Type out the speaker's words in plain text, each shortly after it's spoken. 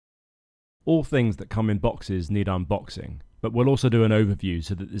All things that come in boxes need unboxing, but we'll also do an overview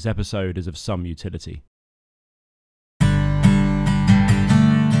so that this episode is of some utility.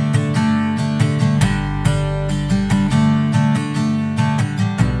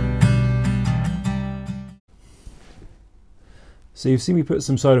 So you've seen me put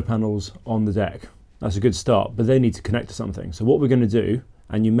some solar panels on the deck. That's a good start, but they need to connect to something. So what we're going to do,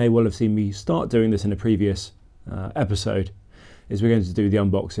 and you may well have seen me start doing this in a previous episode, is we're going to do the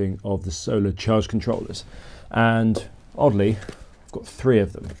unboxing of the solar charge controllers. And oddly, I've got three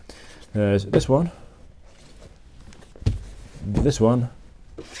of them. There's this one,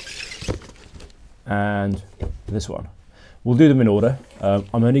 and this one. We'll do them in order. I'm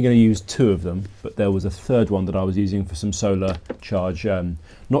only going to use two of them, but there was a third one that I was using for some solar charge, not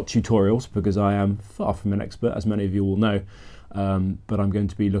tutorials, because I am far from an expert, as many of you will know, but I'm going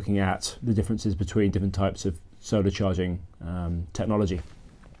to be looking at the differences between different types of solar charging technology.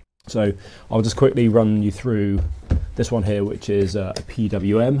 So I'll just quickly run you through this one here, which is a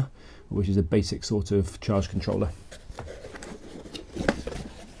PWM, which is a basic sort of charge controller.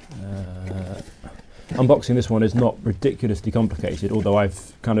 Unboxing this one is not ridiculously complicated, although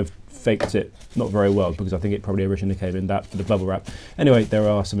I've kind of faked it not very well because I think it probably originally came in that for the bubble wrap. Anyway, there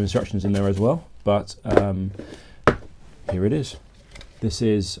are some instructions in there as well, but here it is. This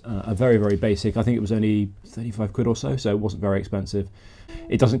is a very, very basic. I think it was only 35 quid or so, so it wasn't very expensive.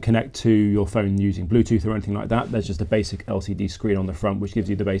 It doesn't connect to your phone using Bluetooth or anything like that. There's just a basic LCD screen on the front which gives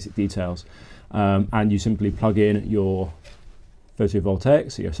you the basic details. And you simply plug in your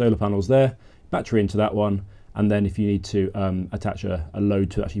photovoltaics, so your solar panels there, battery into that one, and then if you need to attach a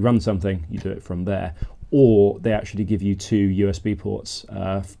load to actually run something, you do it from there. Or they actually give you two USB ports,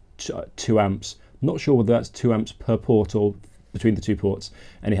 2 amps. Not sure whether that's 2 amps per port or between the two ports.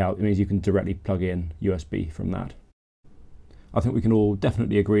 Anyhow, it means you can directly plug in USB from that. I think we can all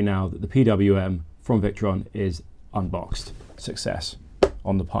definitely agree now that the PWM from Victron is unboxed. Success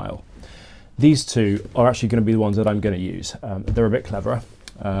on the pile. These two are actually going to be the ones that I'm going to use. They're a bit cleverer.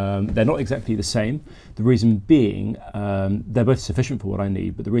 They're not exactly the same. The reason being, they're both sufficient for what I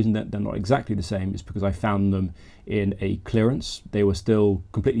need, but the reason that they're not exactly the same is because I found them in a clearance. They were still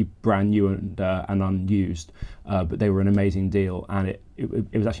completely brand new and unused, but they were an amazing deal, and it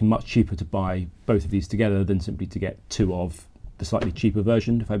was actually much cheaper to buy both of these together than simply to get two of the slightly cheaper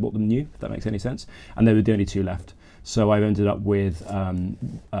version if I bought them new, if that makes any sense. And they were the only two left. So I've ended up with,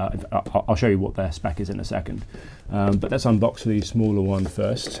 I'll show you what their spec is in a second. But let's unbox the smaller one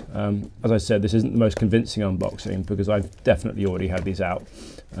first. As I said, this isn't the most convincing unboxing because I've definitely already had these out.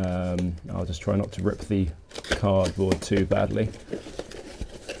 I'll just try not to rip the cardboard too badly.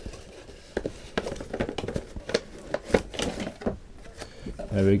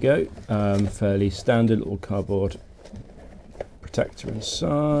 There we go, fairly standard little cardboard protector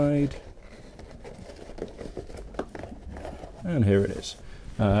inside. And here it is.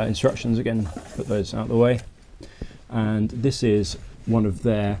 Instructions again, put those out of the way. And this is one of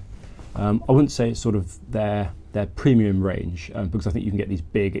their, I wouldn't say it's sort of their premium range, because I think you can get these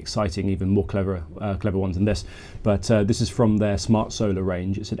big, exciting, even more clever ones than this. But this is from their SmartSolar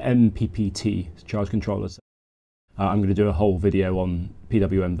range. It's an MPPT charge controller. I'm going to do a whole video on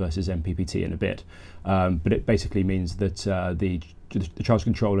PWM versus MPPT in a bit. But it basically means that the charge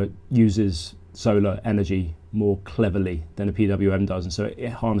controller uses solar energy more cleverly than a PWM does, and so it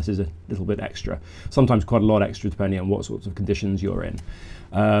harnesses a little bit extra, sometimes quite a lot extra depending on what sorts of conditions you're in.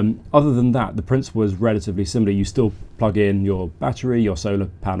 Other than that, the principle is relatively similar. You still plug in your battery, your solar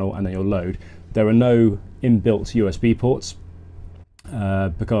panel, and then your load. There are no inbuilt USB ports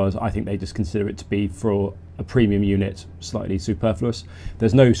because I think they just consider it to be, for a premium unit, slightly superfluous.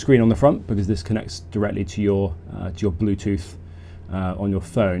 There's no screen on the front because this connects directly to your Bluetooth on your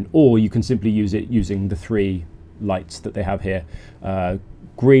phone, or you can simply use it using the three lights that they have here.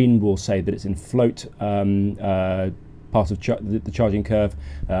 Green will say that it's in float part of the charging curve.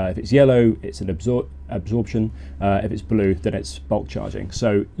 If it's yellow, it's an absorption. If it's blue, then it's bulk charging.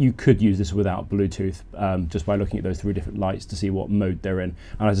 So you could use this without Bluetooth just by looking at those three different lights to see what mode they're in.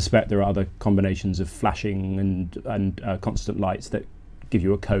 And I suspect there are other combinations of flashing and constant lights that give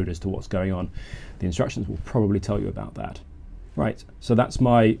you a code as to what's going on. The instructions will probably tell you about that. Right, so that's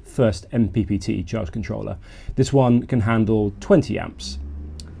my first MPPT charge controller. This one can handle 20 amps,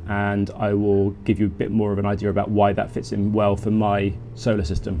 and I will give you a bit more of an idea about why that fits in well for my solar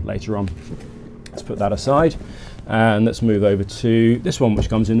system later on. Let's put that aside, and let's move over to this one, which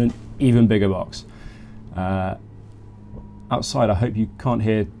comes in an even bigger box. Outside, I hope you can't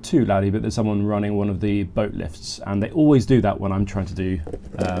hear too loudly, but there's someone running one of the boat lifts, and they always do that when I'm trying to do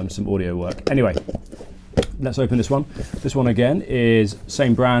some audio work. Anyway, let's open this one. This one again is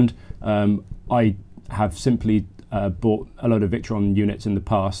same brand, I have simply bought a load of Victron units in the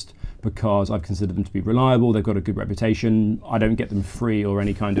past because I've considered them to be reliable. They've got a good reputation. I don't get them free or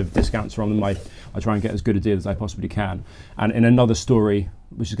any kind of discounts from them. I try and get as good a deal as I possibly can. And in another story,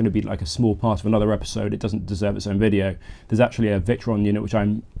 which is going to be like a small part of another episode, it doesn't deserve its own video, there's actually a Victron unit which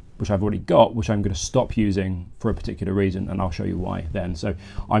I've already got, which I'm going to stop using for a particular reason, and I'll show you why then. So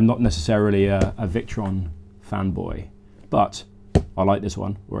I'm not necessarily a Victron fanboy, but I like this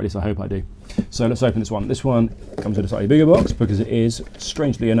one, or at least I hope I do. So let's open this one. This one comes with a slightly bigger box because it is,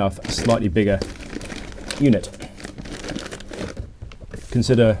 strangely enough, a slightly bigger unit.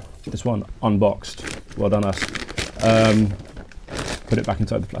 Consider this one unboxed. Well done us. Put it back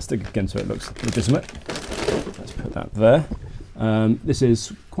inside the plastic again so it looks legitimate. Let's put that there. This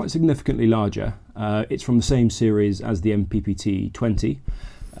is quite significantly larger. It's from the same series as the MPPT 20.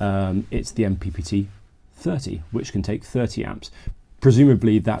 It's the MPPT 30, which can take 30 amps.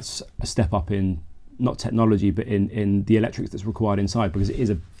 Presumably that's a step up in, not technology, but in the electrics that's required inside, because it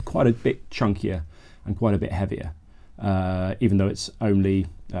is quite a bit chunkier and quite a bit heavier, even though it's only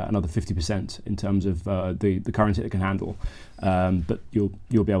another 50% in terms of the current it can handle. But you'll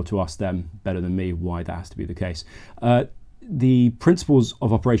be able to ask them better than me why that has to be the case. The principles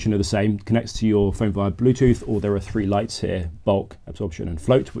of operation are the same. It connects to your phone via Bluetooth, or there are 3 lights here: bulk, absorption and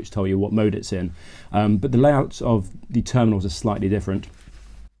float, which tell you what mode it's in. But the layouts of the terminals are slightly different.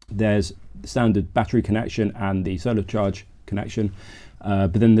 There's the standard battery connection and the solar charge connection,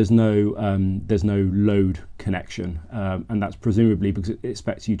 but then there's no load connection, and that's presumably because it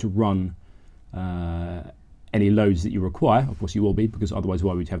expects you to run any loads that you require. Of course you will be, because otherwise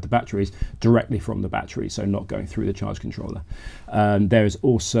why would you have the batteries, directly from the battery, so not going through the charge controller. There is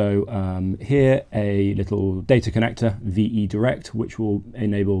also here a little data connector, VE Direct, which will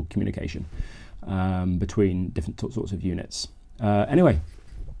enable communication between different sorts of units. Anyway,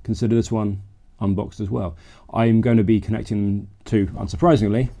 consider this one unboxed as well. I'm going to be connecting to,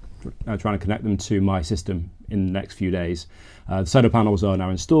 unsurprisingly, trying to connect them to my system in the next few days. The solar panels are now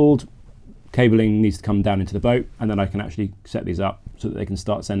installed. Cabling needs to come down into the boat, and then I can actually set these up so that they can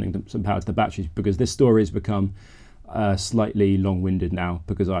start sending some power to the batteries, because this story has become slightly long-winded now,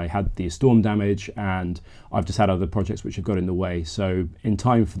 because I had the storm damage and I've just had other projects which have got in the way. So in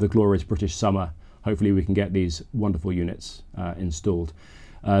time for the glorious British summer, hopefully we can get these wonderful units installed.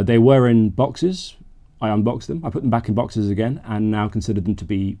 They were in boxes. I unboxed them, I put them back in boxes again, and now consider them to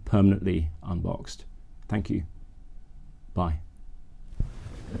be permanently unboxed. Thank you. Bye.